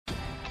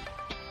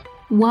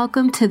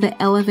Welcome to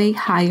the Elevate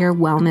Higher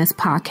Wellness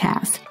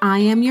Podcast. I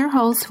am your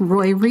host,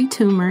 Roy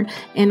Toomer,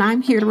 and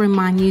I'm here to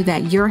remind you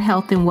that your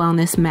health and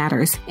wellness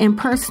matters, and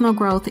personal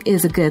growth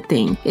is a good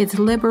thing. It's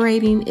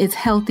liberating, it's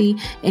healthy,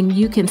 and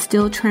you can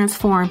still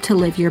transform to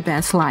live your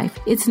best life.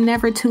 It's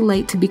never too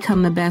late to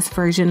become the best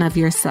version of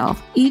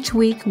yourself. Each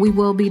week, we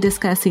will be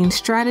discussing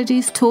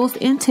strategies, tools,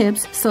 and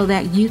tips so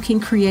that you can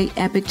create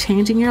epic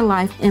change in your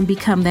life and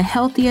become the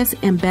healthiest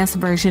and best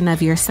version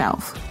of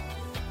yourself.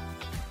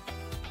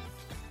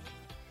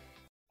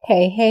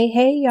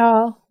 Hey,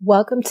 y'all.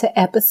 Welcome to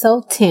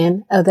episode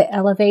 10 of the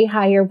Elevate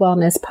Higher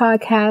Wellness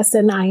Podcast,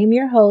 and I am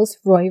your host,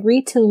 Roy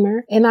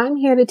Toomer, and I'm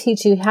here to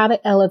teach you how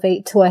to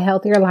elevate to a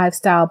healthier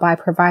lifestyle by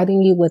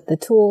providing you with the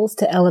tools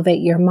to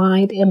elevate your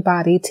mind and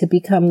body to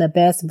become the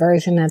best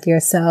version of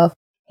yourself.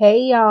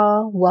 Hey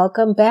y'all,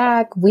 welcome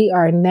back. We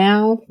are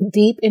now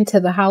deep into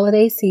the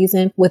holiday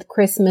season with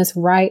Christmas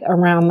right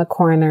around the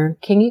corner.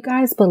 Can you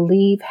guys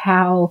believe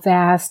how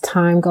fast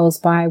time goes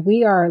by?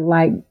 We are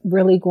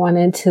really going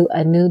into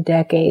a new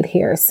decade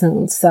here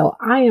soon. So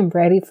I am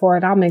ready for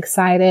it. I'm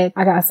excited.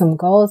 I got some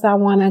goals I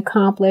want to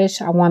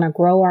accomplish. I want to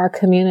grow our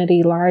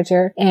community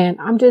larger.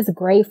 And I'm just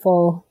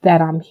grateful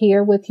that I'm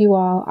here with you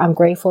all. I'm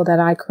grateful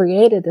that I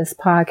created this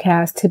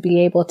podcast to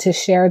be able to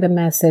share the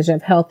message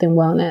of health and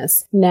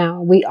wellness.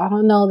 Now, we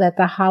all know that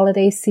the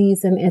holiday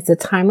season is a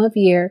time of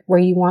year where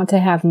you want to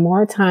have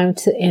more time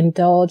to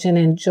indulge and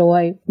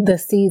enjoy the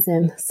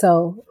season.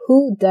 So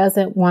who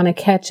doesn't want to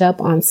catch up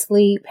on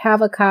sleep,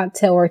 have a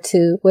cocktail or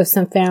two with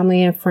some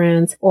family and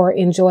friends, or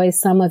enjoy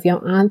some of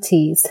your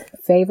auntie's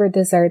favorite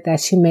dessert that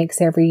she makes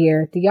every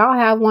year? Do y'all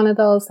have one of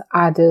those?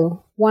 I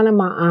do. One of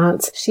my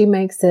aunts, she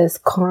makes this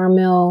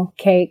caramel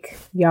cake,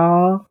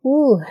 y'all.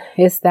 Ooh,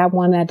 it's that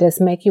one that just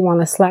make you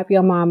want to slap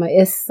your mama.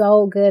 It's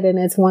so good. And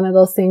it's one of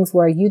those things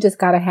where you just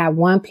got to have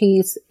one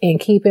piece and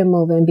keep it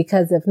moving,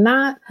 because if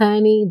not,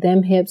 honey,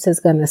 them hips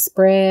is going to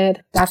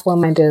spread. That's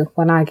what I do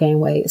when I gain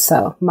weight.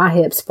 So my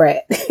hips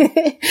spread.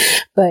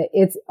 But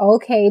it's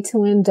okay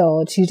to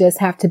indulge. You just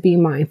have to be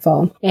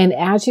mindful. And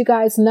as you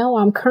guys know,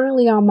 I'm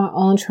currently on my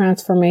own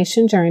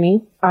transformation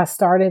journey. I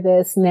started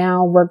this.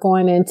 Now we're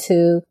going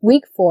into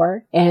week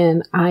 4,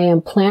 and I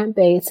am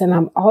plant-based, and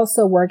I'm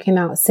also working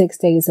out 6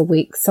 days a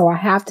week. So I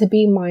have to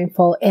be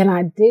mindful. And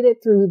I did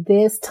it through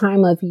this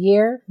time of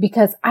year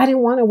because I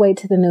didn't want to wait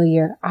to the new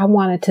year. I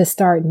wanted to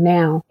start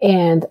now.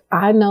 And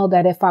I know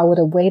that if I would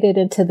have waited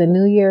into the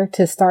new year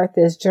to start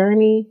this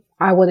journey,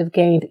 I would have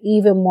gained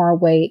even more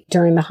weight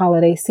during the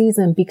holiday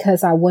season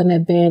because I wouldn't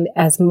have been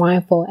as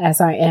mindful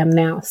as I am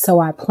now. So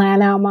I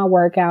plan out my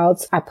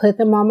workouts. I put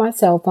them on my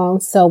cell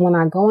phone. So when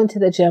I go into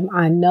the gym,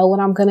 I know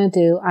what I'm going to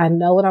do. I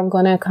know what I'm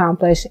going to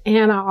accomplish.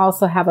 And I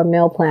also have a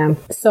meal plan.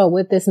 So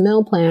with this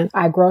meal plan,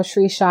 I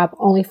grocery shop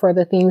only for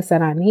the things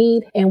that I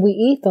need, and we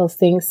eat those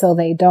things so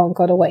they don't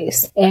go to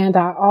waste. And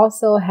I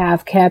also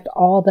have kept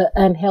all the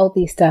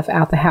unhealthy stuff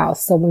out the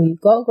house. So when you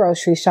go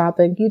grocery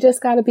shopping, you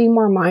just got to be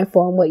more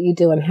mindful in what you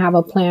do and have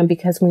a plan,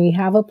 because when you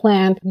have a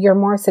plan, you're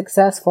more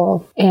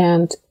successful.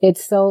 And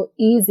it's so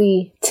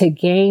easy to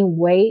gain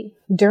weight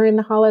during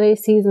the holiday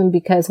season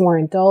because we're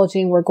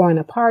indulging, we're going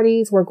to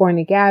parties, we're going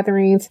to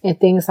gatherings and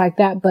things like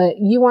that. But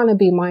you want to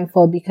be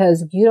mindful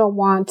because you don't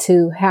want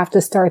to have to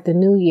start the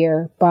new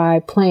year by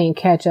playing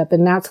catch up.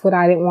 And that's what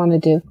I didn't want to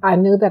do. I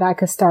knew that I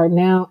could start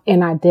now,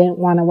 and I didn't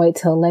want to wait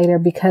till later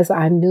because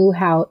I knew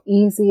how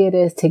easy it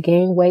is to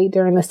gain weight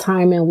during this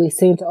time. And we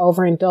seem to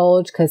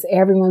overindulge because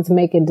everyone's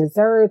making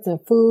desserts and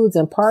foods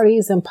and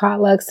parties and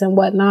potlucks and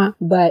whatnot.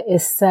 But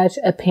it's such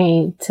a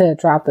pain to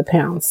drop the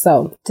pounds.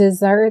 So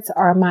desserts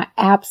are my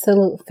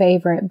absolute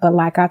favorite, but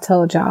like I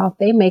told y'all,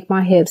 they make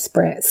my hips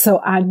spread. So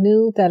I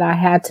knew that I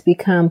had to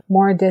become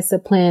more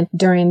disciplined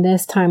during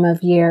this time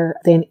of year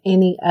than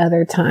any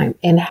other time.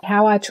 And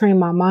how I train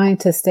my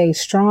mind to stay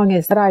strong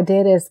is what I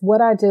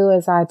do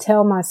is I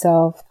tell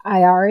myself, I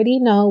already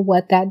know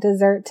what that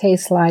dessert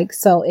tastes like,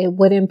 so it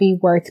wouldn't be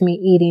worth me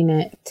eating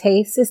it.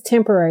 Taste is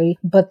temporary,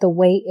 but the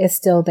weight is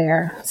still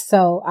there.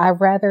 So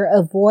I'd rather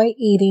avoid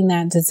eating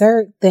that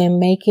dessert than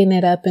making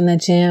it up in the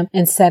gym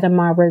and setting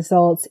my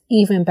results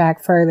even back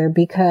further,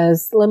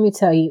 because let me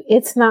tell you,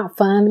 it's not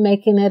fun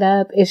making it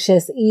up. It's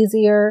just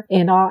easier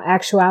in all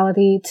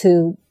actuality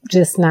to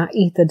just not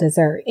eat the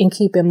dessert and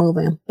keep it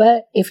moving.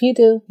 But if you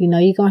do, you know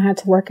you're going to have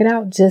to work it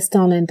out. Just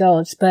don't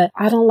indulge. But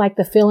I don't like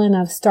the feeling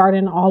of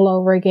starting all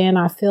over again.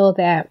 I feel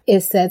that it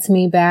sets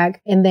me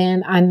back. And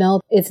then I know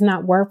it's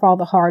not worth all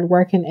the hard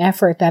work and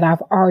effort that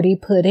I've already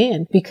put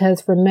in.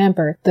 Because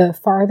remember, the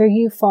farther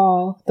you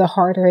fall, the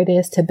harder it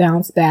is to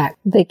bounce back.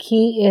 The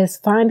key is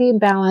finding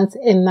balance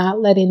and not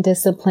letting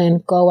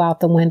discipline go out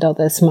the window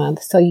this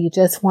month. So you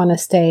just want to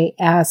stay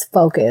as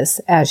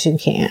focused as you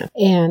can.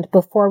 And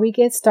before we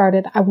get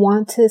started, I I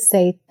want to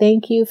say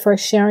thank you for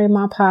sharing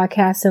my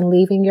podcast and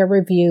leaving your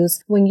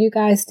reviews. When you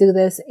guys do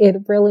this, it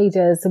really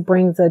just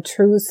brings a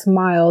true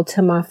smile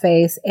to my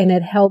face, and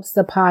it helps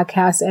the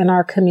podcast and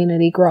our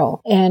community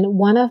grow. And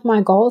one of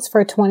my goals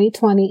for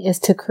 2020 is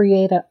to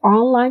create an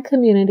online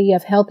community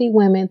of healthy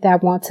women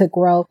that want to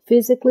grow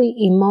physically,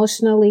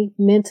 emotionally,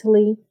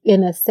 mentally,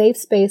 in a safe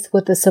space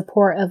with the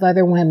support of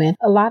other women.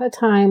 A lot of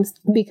times,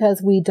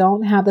 because we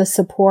don't have the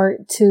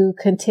support to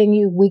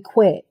continue, we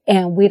quit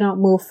and we don't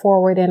move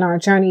forward in our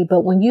journey.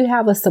 But when you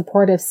have a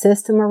supportive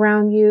system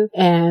around you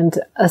and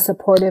a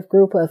supportive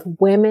group of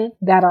women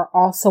that are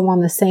also on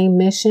the same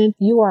mission,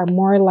 you are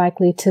more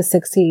likely to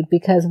succeed,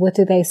 because what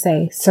do they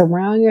say?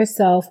 Surround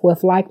yourself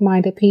with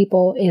like-minded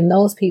people, and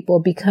those people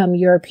become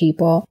your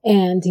people,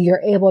 and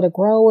you're able to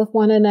grow with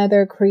one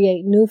another,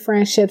 create new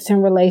friendships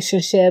and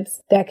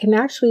relationships that can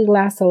actually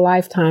last a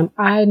lifetime.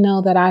 I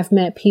know that I've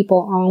met people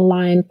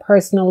online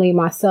personally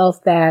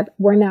myself that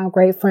we're now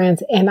great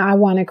friends, and I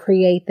want to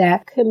create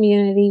that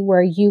community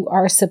where you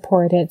are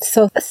supported.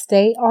 So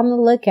stay on the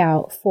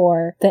lookout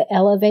for the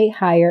Elevate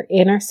Higher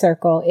Inner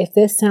Circle. If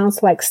this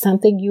sounds like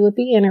something you would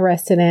be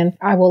interested in,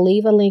 I will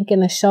leave a link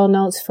in the show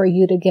notes for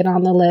you to get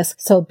on the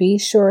list. So be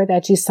sure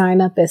that you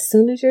sign up as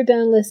soon as you're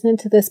done listening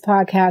to this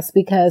podcast,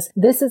 because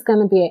this is going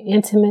to be an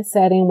intimate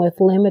setting with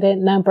limited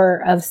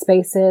number of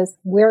spaces.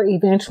 We're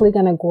eventually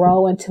going to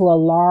grow into a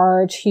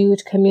large,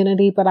 huge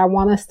community, but I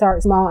want to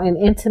start small and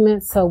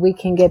intimate so we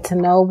can get to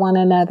know one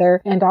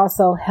another and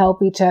also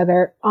help each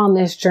other on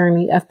this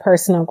journey of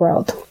personal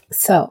growth.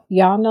 So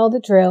y'all know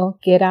the drill.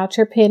 Get out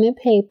your pen and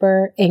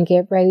paper and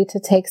get ready to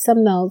take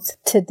some notes.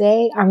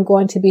 Today, I'm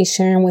going to be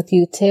sharing with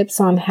you tips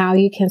on how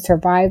you can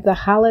survive the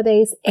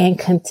holidays and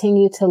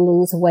continue to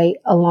lose weight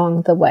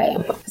along the way.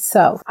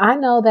 So I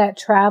know that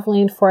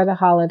traveling for the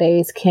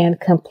holidays can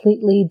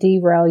completely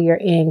derail your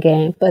end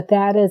game, but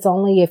that is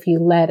only if you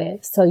let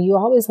it. So you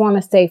always want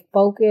to stay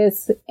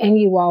focused, and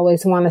you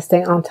always want to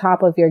stay on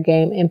top of your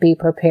game and be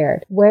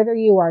prepared. Whether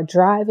you are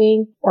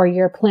driving or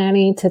you're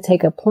planning to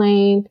take a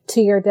plane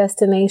to your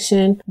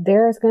destination,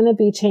 there's going to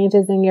be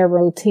changes in your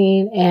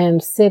routine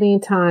and sitting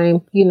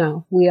time. You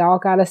know, we all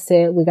got to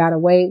sit, we got to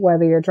wait,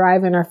 whether you're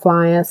driving or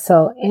flying.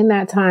 So in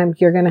that time,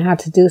 you're going to have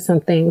to do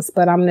some things,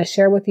 but I'm going to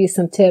share with you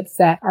some tips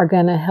that are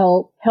going to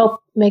help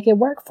make it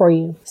work for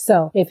you.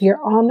 So if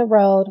you're on the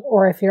road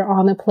or if you're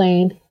on the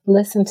plane,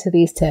 listen to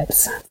these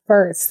tips.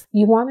 First,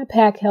 you want to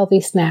pack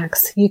healthy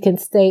snacks. You can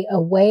stay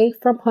away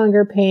from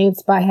hunger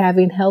pains by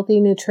having healthy,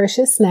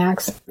 nutritious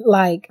snacks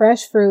like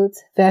fresh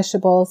fruits,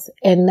 vegetables,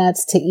 and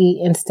nuts to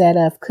eat instead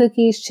of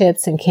cookies,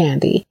 chips, and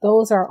candy.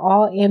 Those are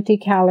all empty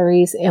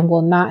calories and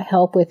will not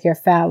help with your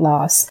fat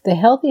loss. The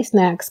healthy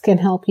snacks can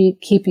help you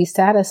keep you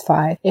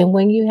satisfied. And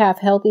when you have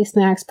healthy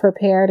snacks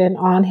prepared and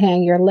on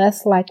hand, you're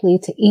less likely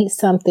to eat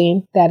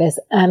something that is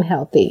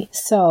unhealthy.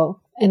 So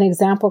an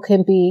example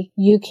can be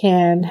you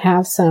can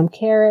have some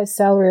carrots,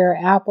 celery, or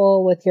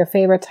apple with your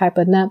favorite type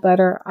of nut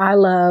butter. I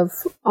love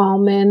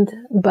almond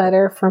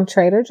butter from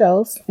Trader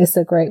Joe's. It's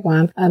a great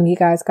one. You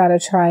guys got to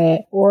try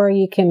it. Or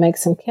you can make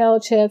some kale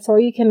chips, or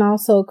you can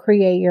also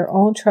create your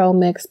own trail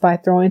mix by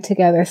throwing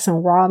together some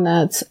raw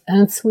nuts,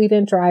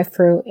 unsweetened dry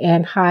fruit,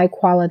 and high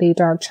quality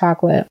dark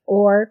chocolate.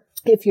 Or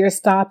if you're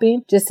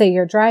stopping, just say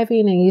you're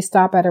driving and you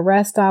stop at a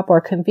rest stop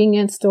or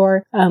convenience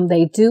store,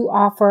 they do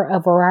offer a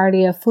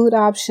variety of food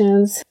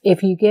options.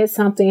 If you get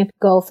something,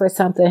 go for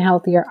something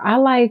healthier. I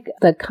like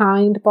the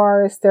Kind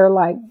bars. They're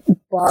like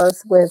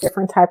bars with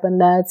different type of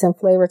nuts and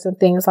flavors and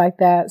things like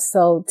that.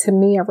 So to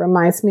me, it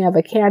reminds me of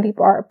a candy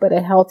bar, but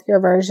a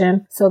healthier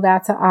version. So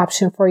that's an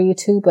option for you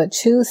too. But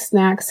choose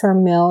snacks or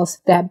meals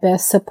that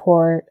best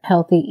support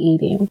healthy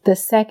eating. The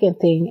second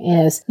thing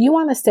is you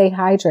want to stay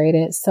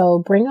hydrated.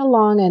 So bring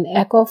along an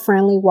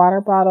eco-friendly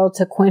water bottle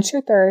to quench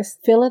your thirst.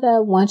 Fill it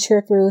up once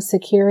you're through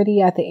security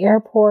at the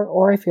airport,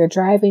 or if you're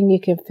driving, you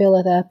can fill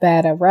it up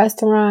at a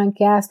restaurant,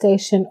 gas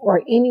station,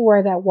 or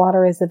anywhere that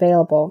water is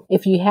available.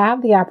 If you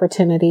have the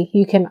opportunity,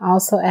 you can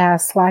also add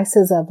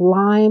slices of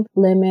lime,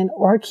 lemon,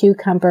 or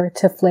cucumber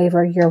to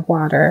flavor your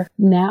water.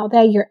 Now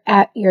that you're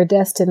at your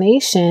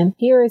destination,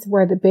 here is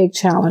where the big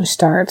challenge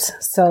starts.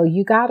 So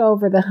you got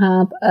over the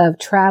hump of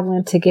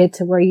traveling to get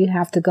to where you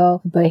have to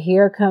go, but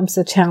here comes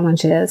the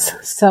challenges.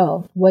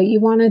 So what you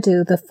want to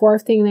do, the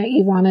fourth thing that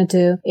you want to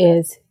do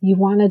is you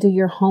want to do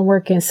your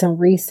homework and some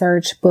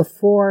research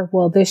before,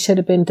 well, this should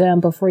have been done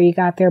before you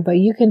got there, but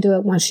you can do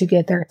it once you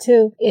get there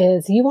too,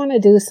 is you want to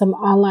do some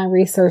online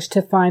research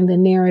to find the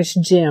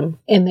nearest gym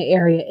in the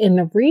area. And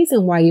the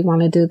reason why you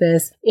want to do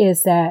this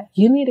is that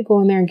you need to go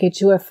in there and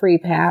get you a free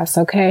pass,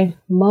 okay?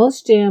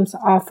 Most gyms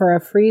offer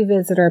a free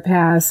visitor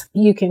pass.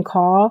 You can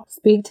call,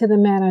 speak to the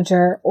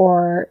manager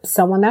or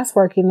someone that's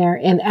working there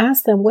and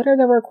ask them what are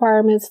the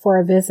requirements for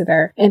a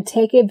visitor, and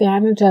take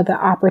advantage of the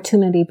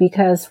opportunity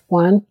because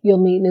one, you'll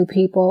meet meet new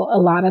people. A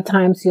lot of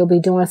times you'll be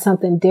doing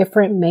something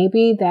different,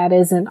 maybe that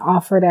isn't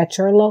offered at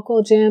your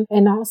local gym.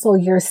 And also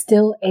you're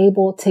still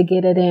able to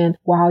get it in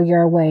while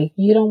you're away.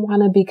 You don't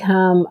want to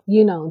become,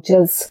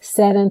 just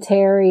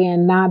sedentary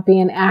and not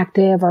being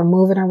active or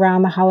moving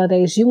around the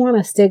holidays. You want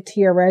to stick to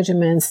your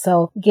regimen.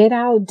 So get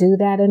out, do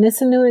that. And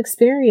it's a new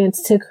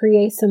experience to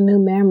create some new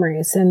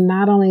memories. And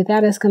not only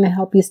that, it's going to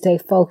help you stay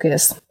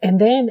focused. And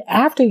then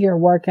after your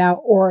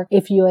workout, or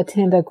if you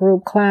attend a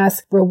group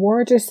class,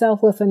 reward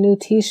yourself with a new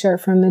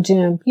t-shirt from the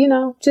gym.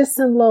 Just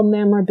some little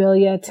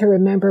memorabilia to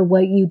remember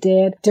what you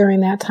did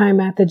during that time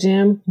at the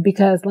gym.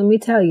 Because let me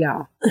tell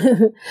y'all,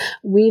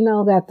 we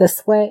know that the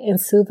sweat and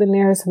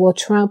souvenirs will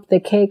trump the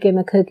cake and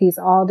the cookies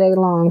all day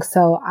long.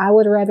 So I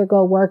would rather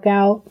go work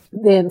out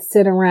than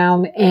sit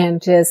around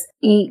and just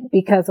eat,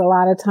 because a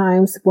lot of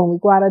times when we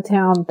go out of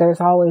town,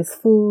 there's always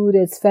food,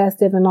 it's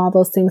festive and all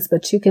those things,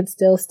 but you can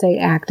still stay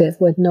active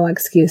with no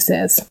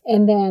excuses.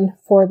 And then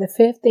for the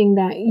fifth thing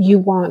that you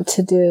want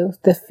to do,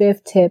 the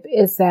fifth tip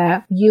is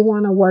that you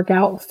want to work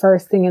out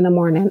first thing in the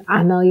morning.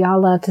 I know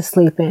y'all love to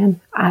sleep in.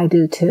 I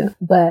do too,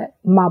 but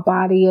my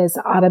body is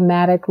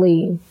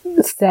automatically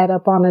set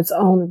up on its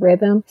own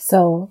rhythm.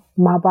 So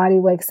my body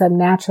wakes up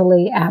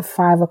naturally at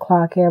 5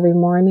 o'clock every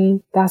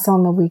morning. That's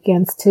on the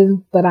weekends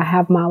too. But I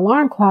have my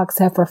alarm clock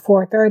set for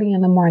 4:30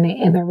 in the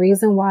morning. And the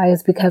reason why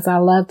is because I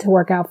love to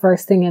work out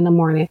first thing in the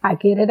morning. I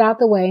get it out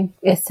the way.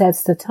 It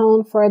sets the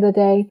tone for the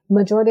day.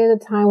 Majority of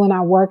the time when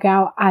I work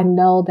out, I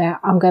know that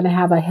I'm going to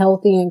have a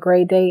healthy and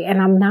great day.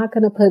 And I'm not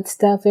going to put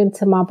stuff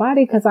into my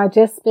body because I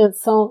just spent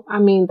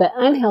the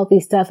unhealthy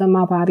stuff in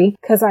my body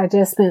because I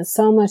just spent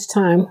so much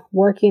time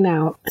working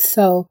out.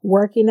 So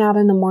working out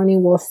in the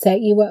morning will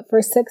set you up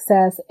for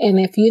success. And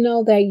if you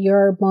know that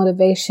your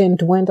motivation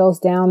dwindles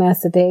down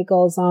as the day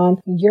goes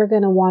on, you're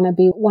going to want to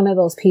be one of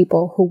those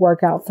people who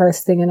work out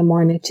first thing in the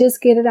morning.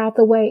 Just get it out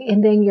the way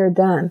and then you're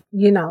done.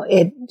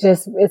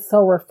 It's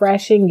so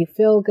refreshing. You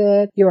feel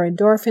good. Your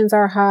endorphins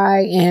are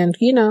high and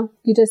you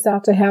just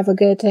have to have a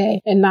good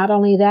day. And not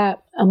only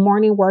that, a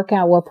morning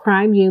workout will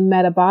prime you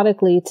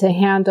metabolically to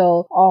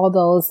handle all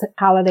those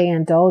holiday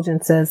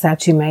indulgences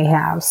that you may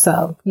have.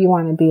 So you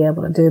want to be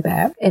able to do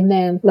that. And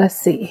then let's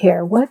see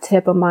here. What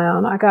tip am I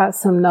on? I got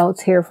some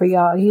notes here for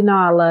y'all.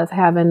 I love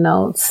having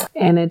notes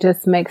and it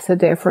just makes a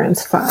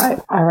difference.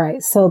 5. All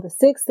right. So the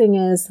sixth thing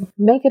is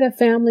make it a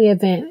family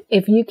event.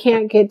 If you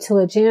can't get to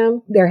a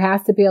gym, there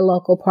has to be a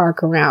local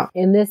park around.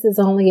 And this is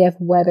only if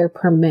weather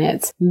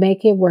permits.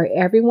 Make it where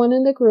everyone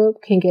in the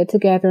group can get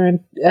together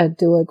and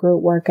do a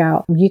group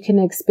workout. You can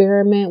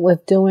experiment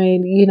with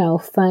doing,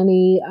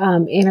 funny,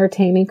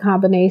 entertaining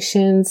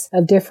combinations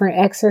of different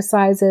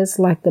exercises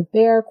like the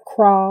bear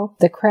crawl,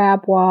 the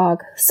crab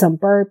walk, some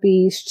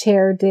burpees,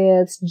 chair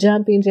dips,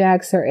 jumping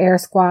jacks, or air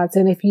squats.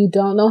 And if you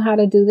don't know how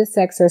to do this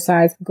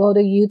exercise, go to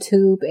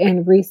YouTube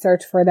and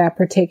research for that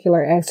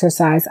particular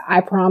exercise.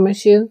 I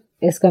promise you,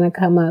 it's going to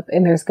come up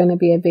and there's going to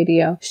be a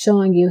video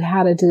showing you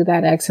how to do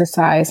that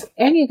exercise.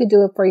 And you can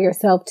do it for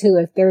yourself too.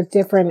 If there's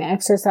different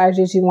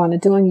exercises you want to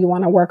do and you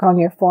want to work on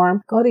your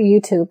form, go to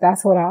YouTube.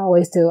 That's what I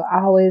always do.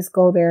 I always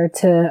go there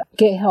to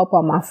get help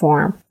on my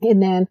form.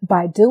 And then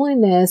by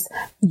doing this,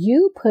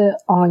 you put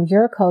on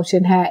your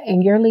coaching hat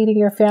and you're leading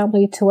your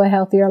family to a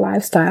healthier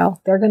lifestyle.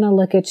 They're going to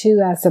look at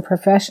you as a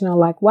professional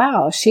like,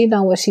 wow, she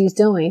knows what she's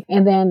doing.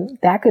 And then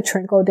that could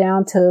trickle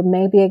down to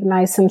maybe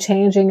ignite some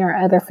change in your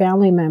other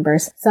family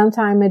members. Sometimes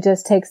it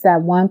just takes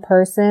that one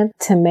person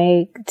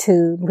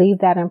to leave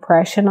that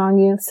impression on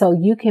you so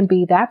you can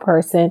be that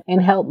person and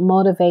help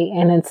motivate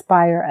and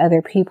inspire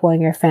other people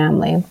in your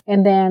family.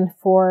 And then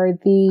for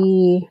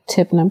the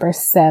tip number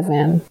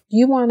 7,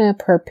 you want to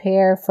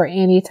prepare for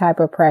any type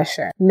of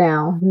pressure.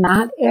 Now,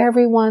 not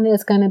everyone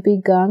is going to be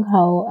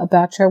gung-ho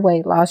about your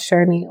weight loss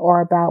journey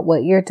or about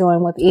what you're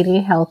doing with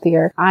eating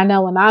healthier. I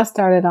know when I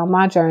started on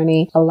my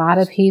journey, a lot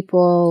of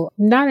people,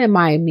 not in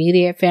my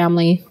immediate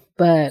family,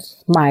 but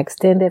my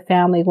extended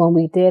family, when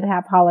we did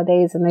have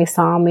holidays and they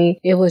saw me,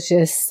 it was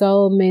just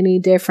so many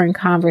different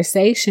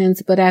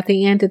conversations. But at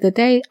the end of the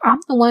day, I'm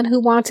the one who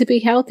wants to be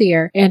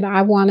healthier and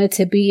I wanted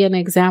to be an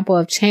example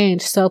of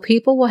change. So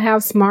people will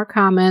have smart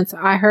comments.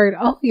 I heard,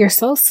 oh, you're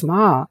so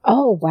small.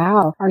 Oh,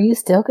 wow. Are you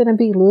still going to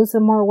be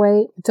losing more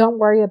weight? Don't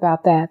worry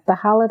about that. The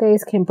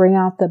holidays can bring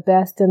out the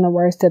best and the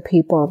worst of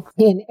people.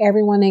 And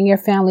everyone in your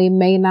family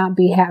may not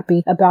be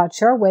happy about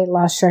your weight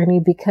loss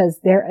journey because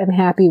they're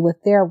unhappy with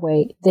their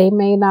weight. They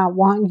may not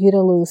want you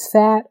to lose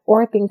fat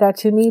or think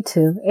that you need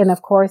to. And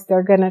of course,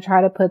 they're going to try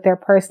to put their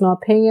personal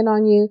opinion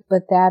on you,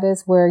 but that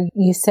is where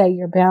you set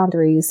your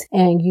boundaries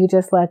and you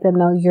just let them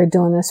know you're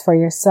doing this for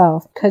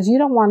yourself because you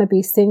don't want to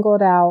be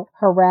singled out,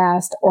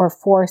 harassed, or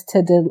forced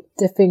to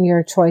defend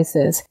your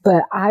choices.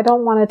 But I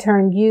don't want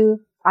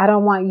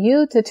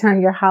you to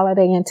turn your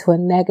holiday into a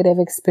negative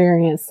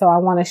experience. So I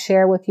want to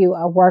share with you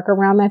a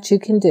workaround that you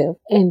can do.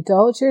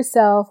 Indulge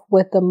yourself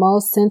with the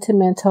most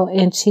sentimental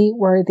and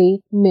cheat-worthy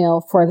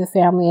meal for the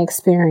family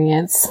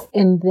experience.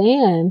 And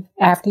then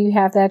after you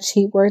have that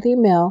cheat-worthy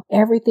meal,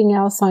 everything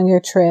else on your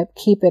trip,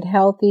 keep it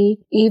healthy,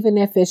 even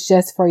if it's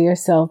just for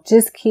yourself.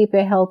 Just keep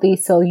it healthy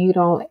so you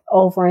don't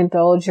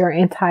overindulge your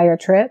entire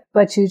trip,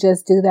 but you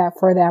just do that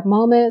for that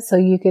moment so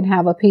you can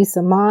have a peace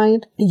of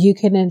mind. You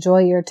can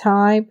enjoy your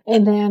time.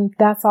 And then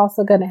that's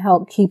also going to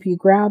help keep you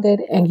grounded,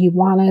 and you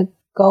want to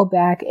go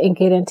back and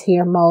get into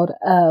your mode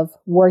of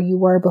where you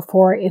were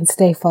before and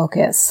stay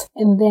focused.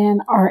 And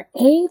then our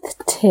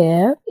 8th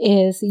tip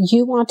is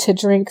you want to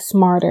drink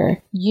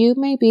smarter. You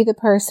may be the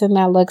person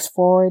that looks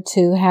forward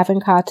to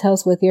having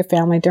cocktails with your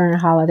family during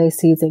holiday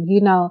season. You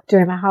know,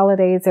 during the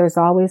holidays, there's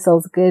always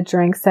those good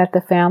drinks that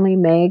the family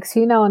makes,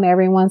 you know, and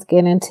everyone's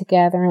getting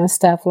together and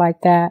stuff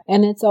like that.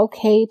 And it's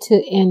okay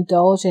to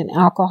indulge in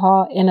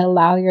alcohol and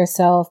allow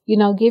yourself, you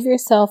know, give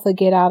yourself a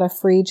get out of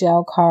free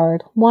jail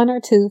card, 1 or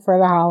 2 for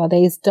the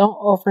holidays. Don't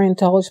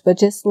overindulge, but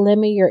just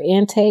limit your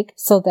intake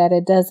so that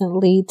it doesn't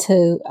lead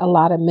to a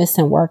lot of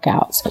missing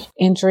workouts.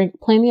 And drink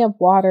plenty of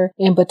water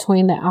in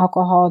between the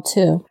alcohol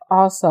too.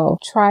 Also,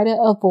 try to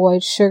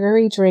avoid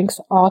sugary drinks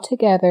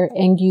altogether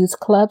and use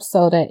club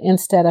soda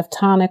instead of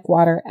tonic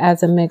water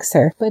as a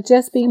mixer. But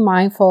just be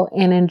mindful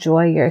and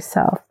enjoy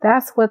yourself.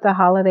 That's what the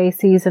holiday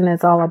season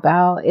is all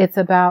about. It's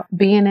about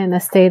being in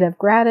a state of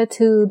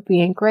gratitude,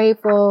 being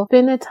grateful,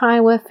 spending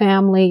time with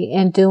family,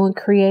 and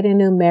creating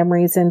new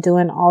memories and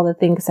doing all the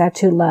things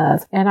that you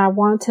love. And I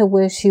want to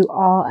wish you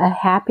all a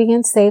happy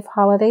and safe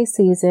holiday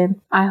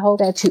season. I hope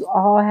that you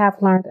all have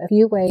learned a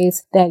few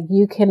ways that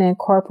you can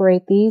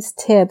incorporate these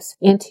tips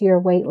into your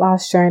weight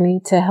loss journey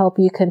to help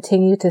you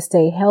continue to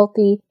stay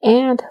healthy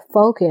and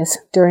focused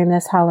during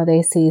this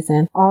holiday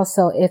season.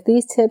 Also, if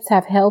these tips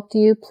have helped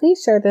you,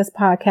 please share this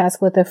podcast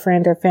with a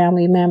friend or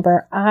family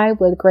member. I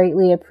would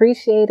greatly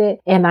appreciate it,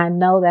 and I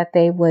know that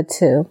they would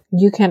too.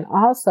 You can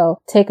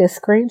also take a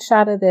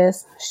screenshot of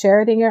this,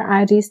 share it in your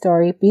IG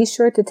story. Be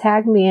sure to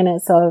tag me in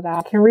it so that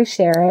I can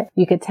reshare it.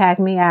 You can tag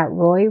me at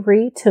Roy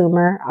Reed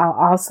Toomer. I'll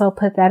also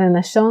put that in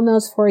the show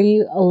notes for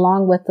you,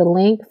 along with the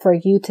link for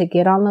you to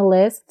get on the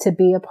list to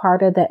be a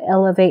part of the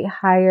Elevate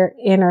Higher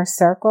Inner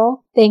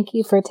Circle. Thank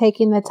you for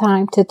taking the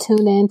time to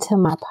tune in to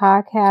my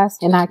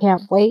podcast, and I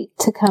can't wait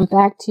to come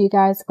back to you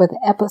guys with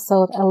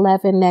episode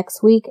 11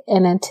 next week.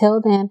 And until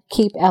then,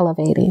 keep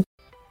elevating.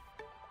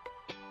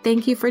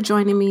 Thank you for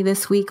joining me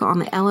this week on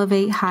the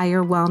Elevate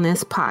Higher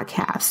Wellness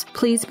podcast.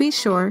 Please be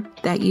sure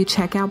that you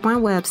check out my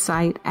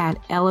website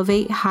at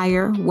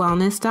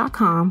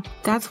elevatehigherwellness.com.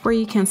 That's where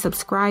you can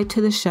subscribe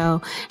to the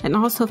show and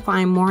also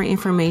find more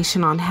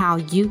information on how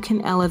you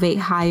can elevate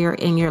higher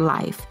in your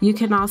life. You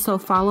can also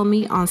follow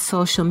me on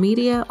social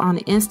media on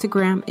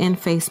Instagram and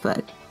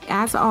Facebook.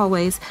 As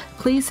always,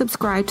 please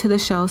subscribe to the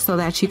show so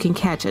that you can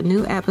catch a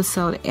new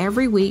episode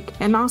every week,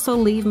 and also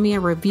leave me a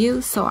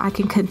review so I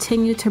can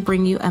continue to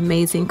bring you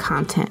amazing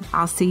content.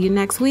 I'll see you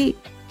next week.